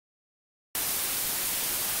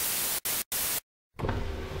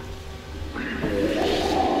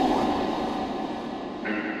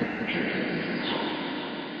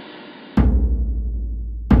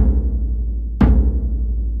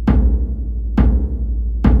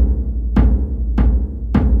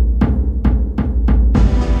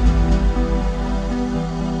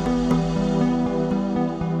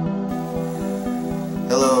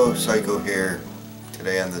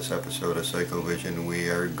this episode of Psychovision, we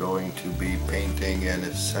are going to be painting and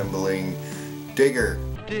assembling Digger.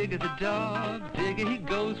 Digger the dog, Digger he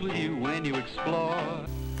goes with you when you explore.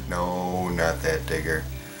 No, not that Digger.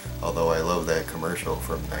 Although I love that commercial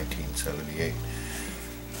from 1978.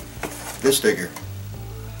 This Digger.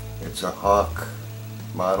 It's a Hawk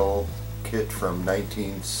model kit from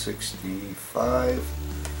 1965,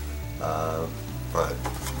 but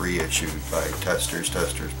reissued by Testors.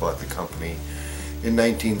 Testors bought the company in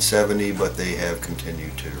 1970, but they have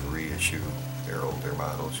continued to reissue their older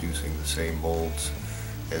models using the same molds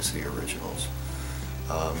as the originals.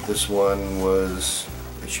 This one was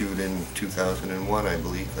issued in 2001, I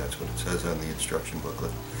believe. That's what it says on the instruction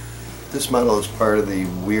booklet. This model is part of the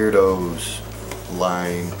Weird-ohs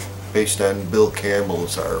line, based on Bill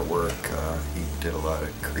Campbell's artwork. He did a lot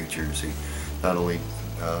of creatures. He not only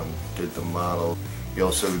did the model, he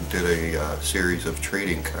also did a series of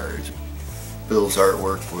trading cards. Bill's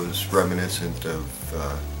artwork was reminiscent of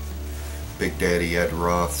Big Daddy Ed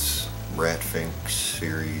Roth's Rat Fink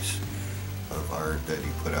series of art that he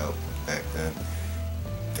put out back then.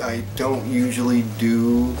 I don't usually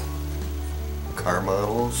do car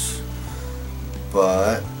models,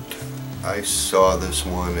 but I saw this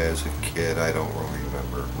one as a kid. I don't really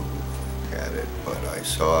remember who had it, but I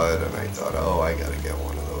saw it and I thought, oh, I gotta get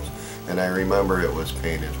one of those. And I remember it was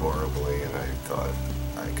painted horribly, and I thought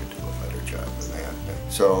I could do a better job than that.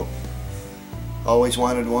 So, always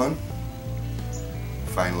wanted one.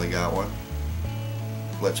 Finally got one.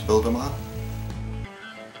 Let's build a model.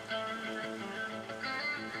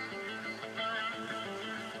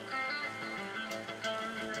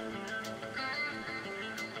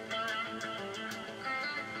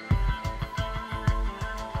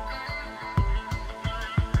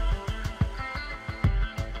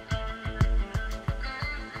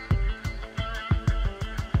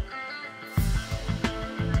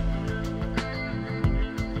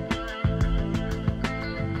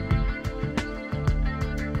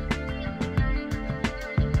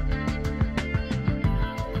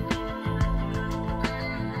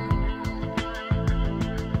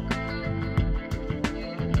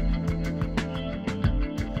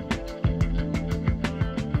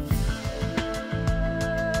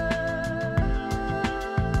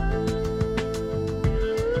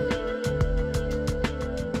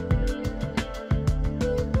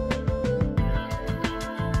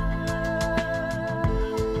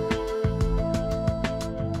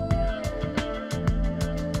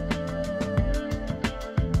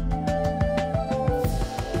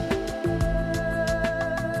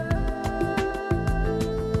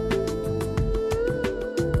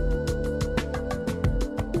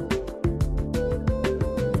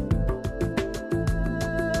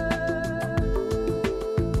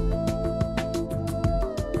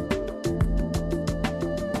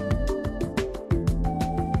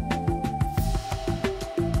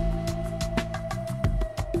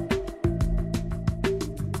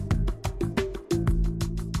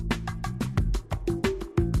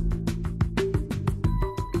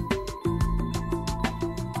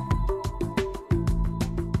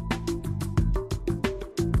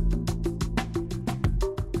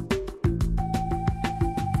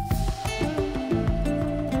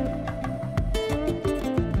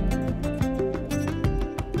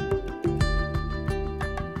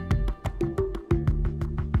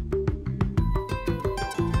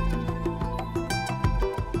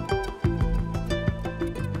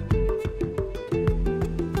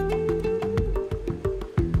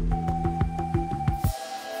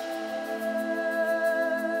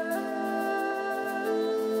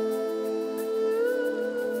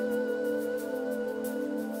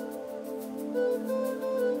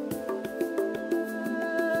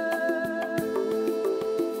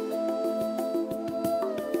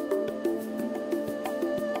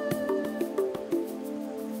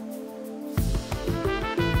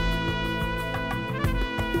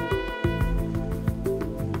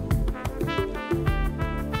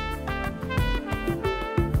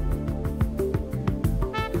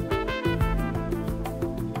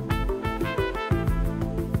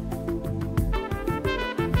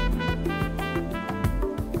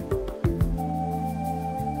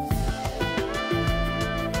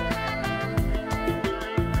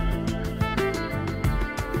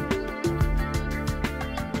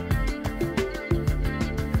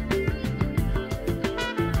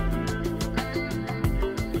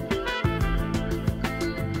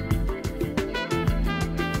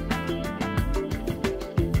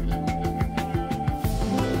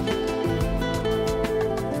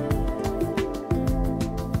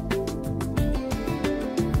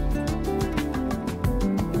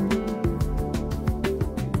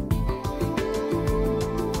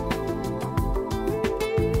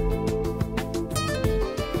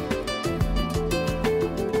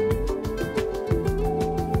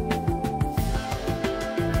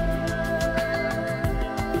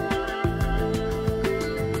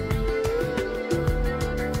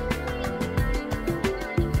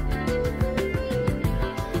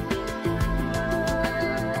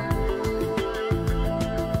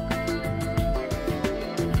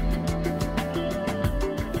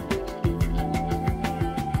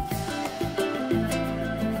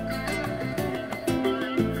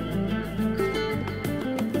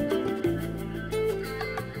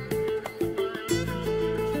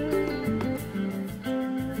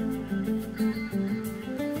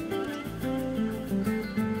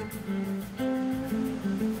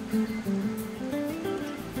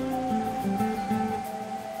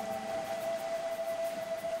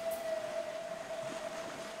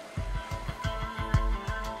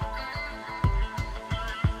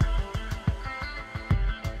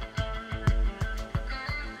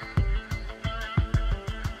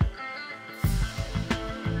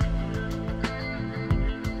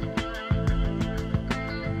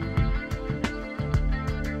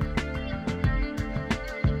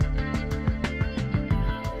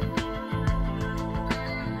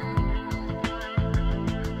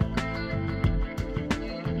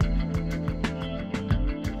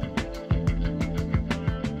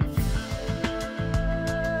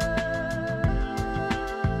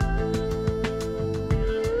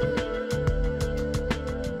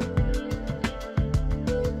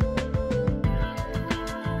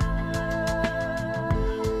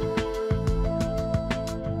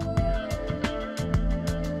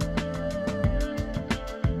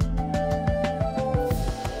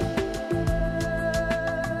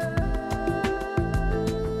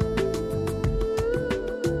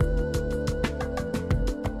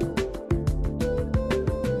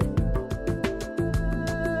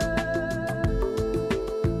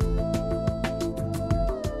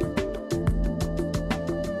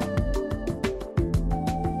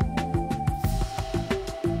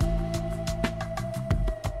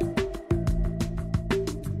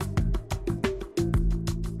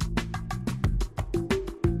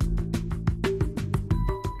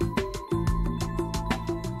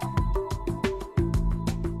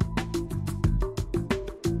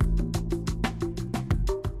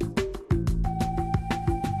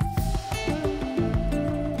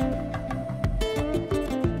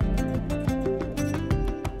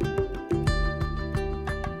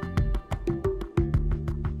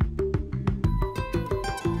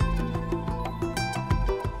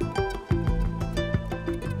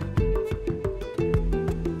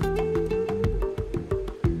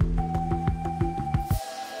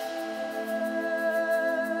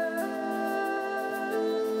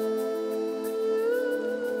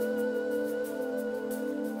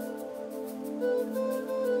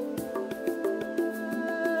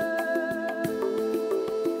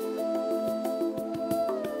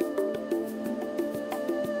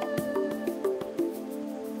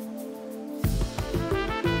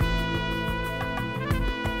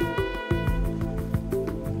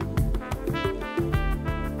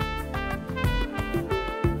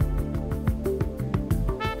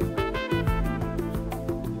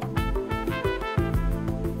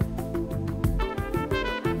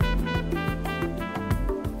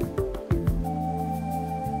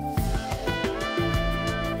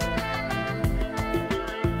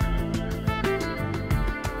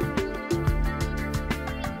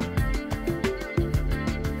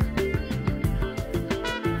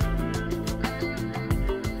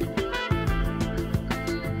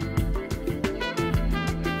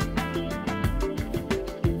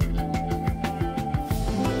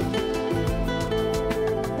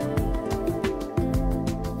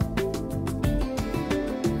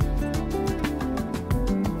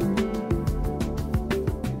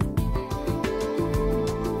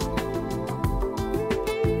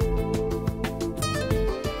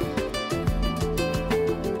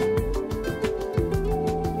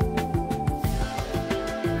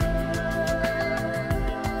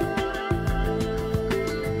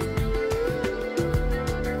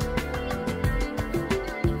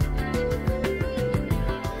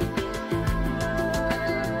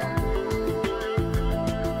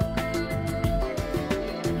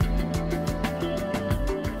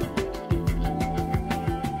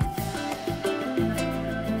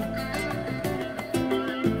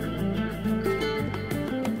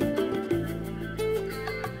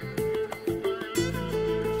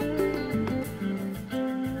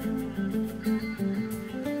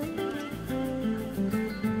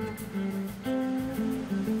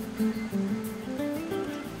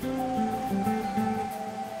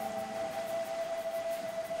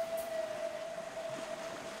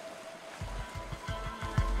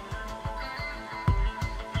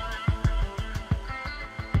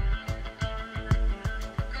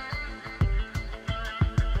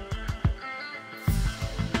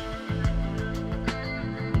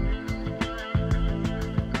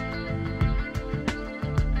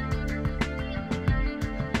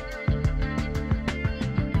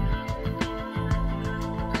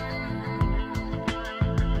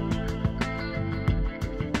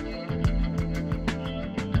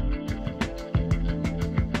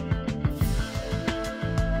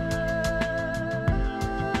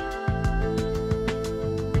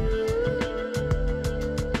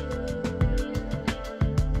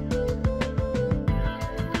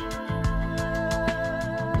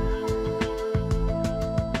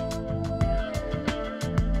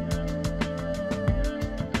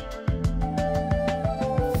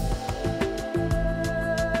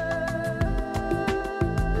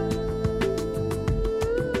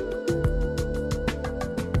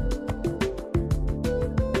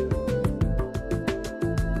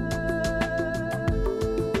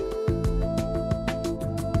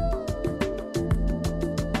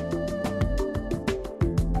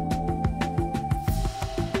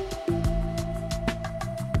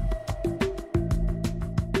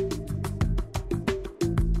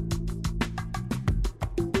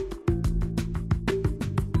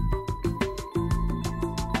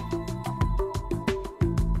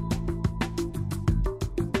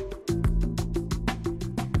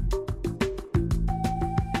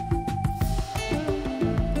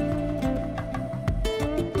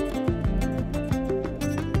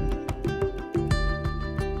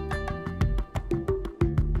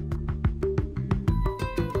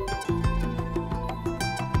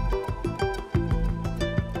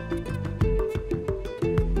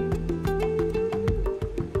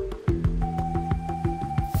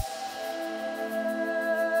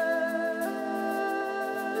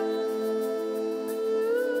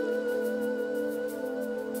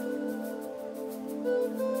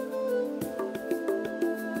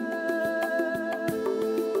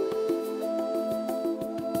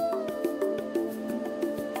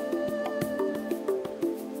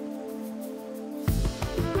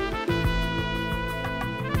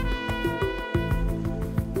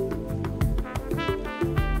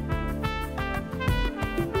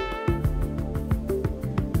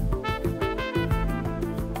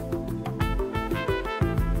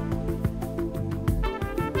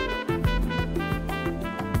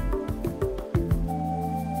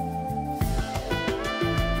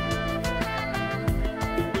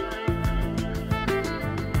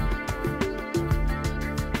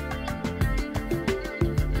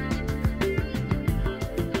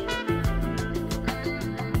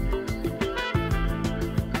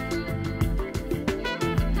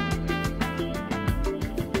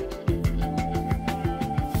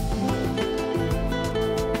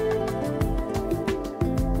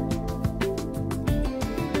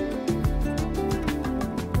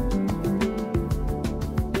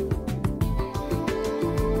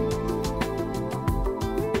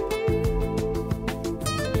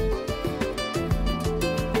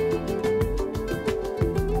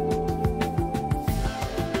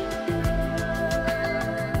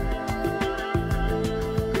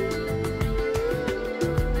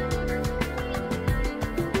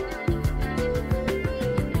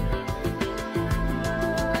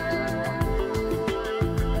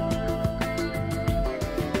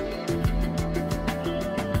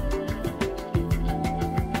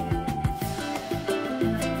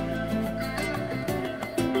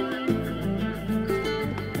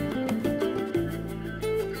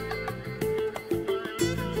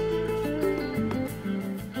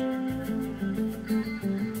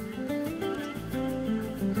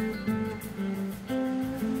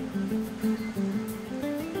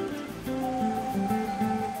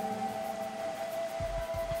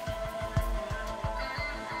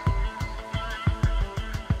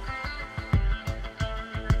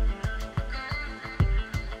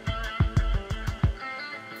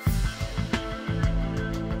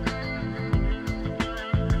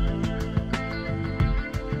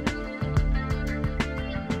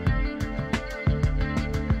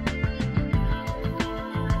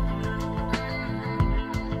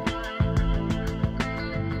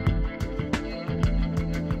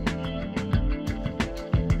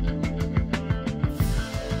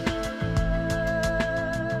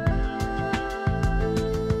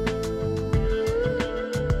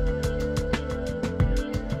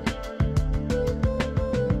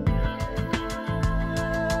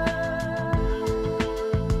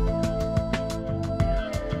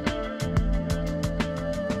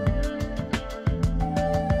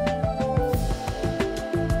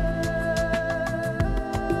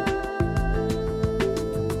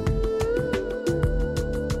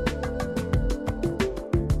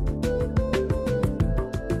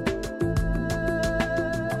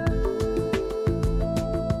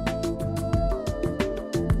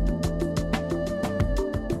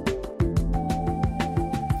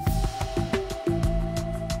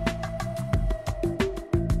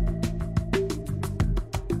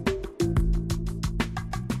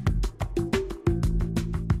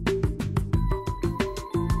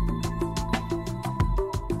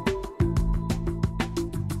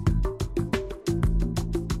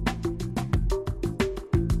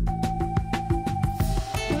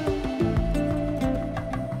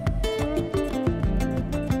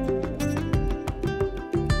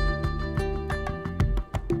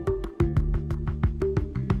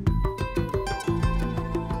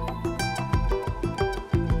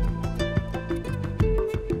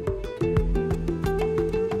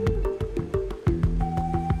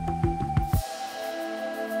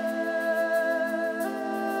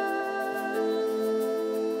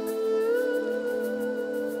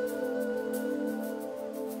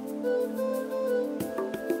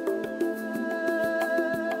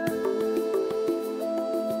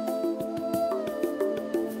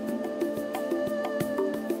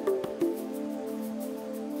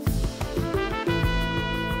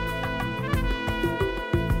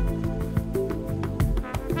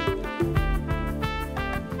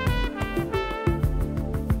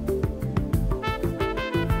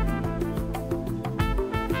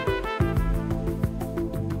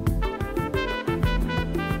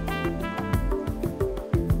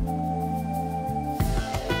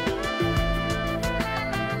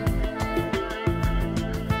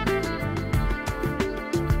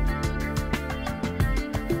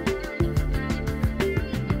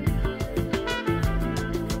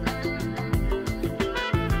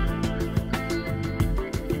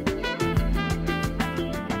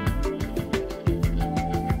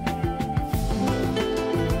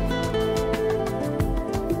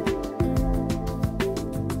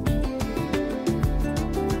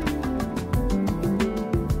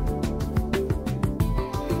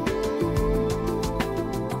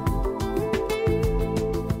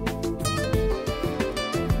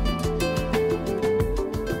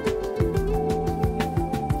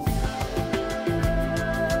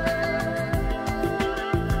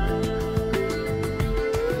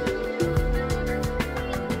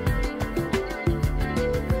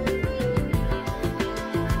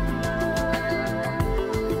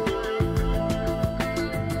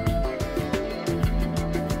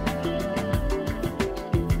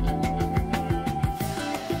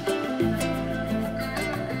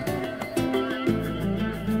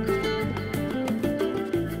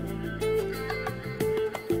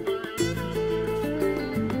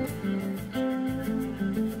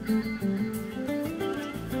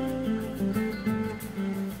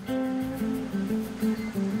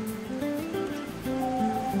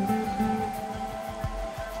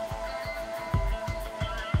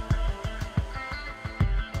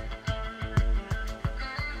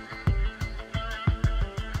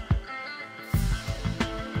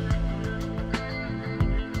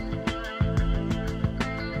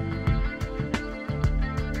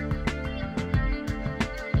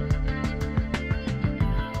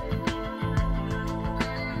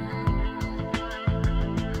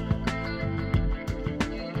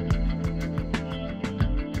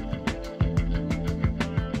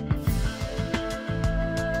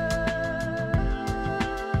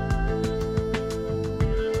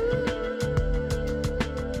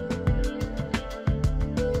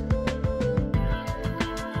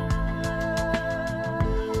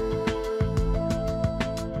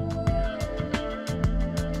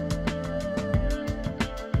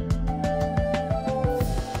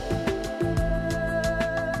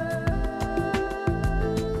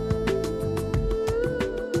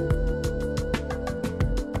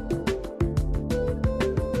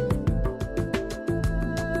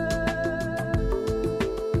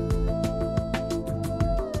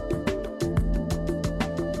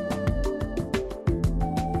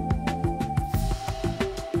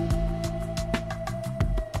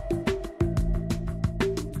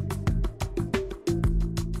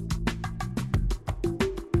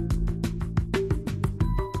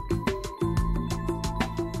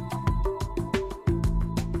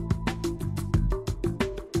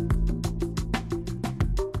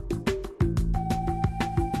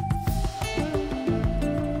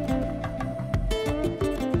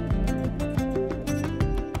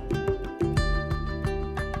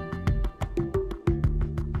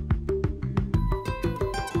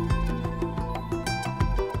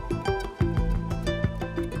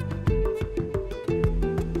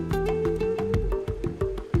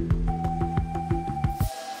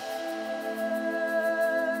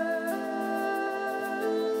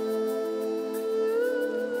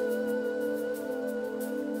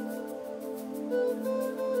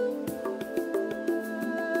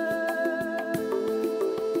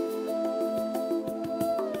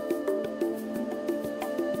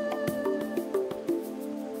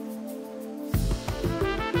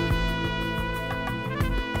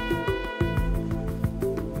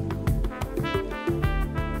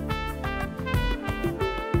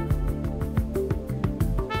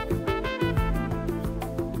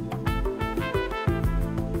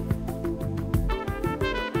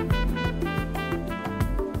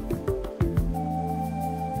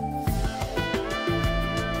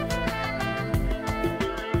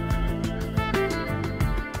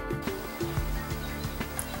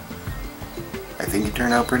 I think he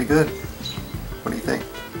turned out pretty good. What do you think?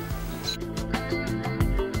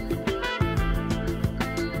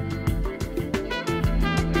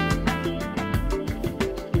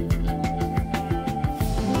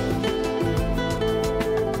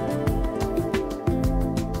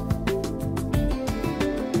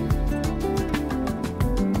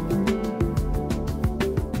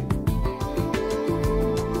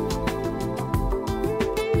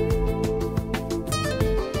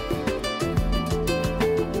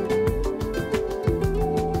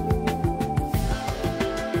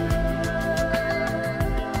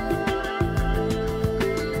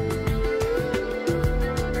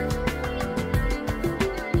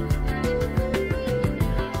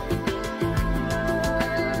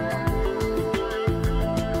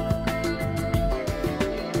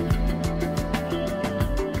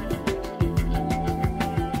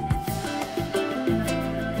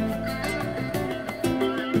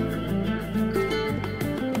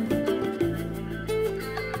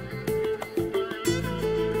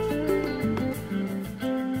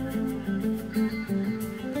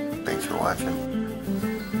 Thanks for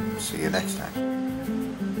watching. See you next time.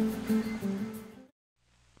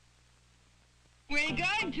 Where you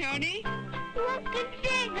going, Tony? Look at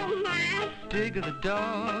Digger, Ma. Digger the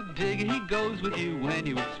dog, Digger, he goes with you when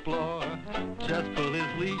you explore. Just pull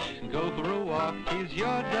his leash and go for a walk. He's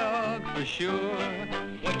your dog for sure.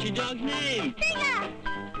 What's your dog's name? Digger.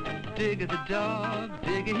 Digger the dog,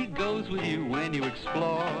 Digger, he goes with you when you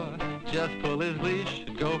explore. Just pull his leash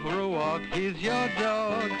and go for a walk. He's your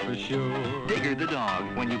dog for sure. Digger the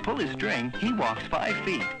dog. When you pull his string, he walks 5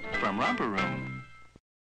 feet from Romper Room.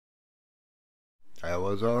 That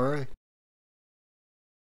was alright.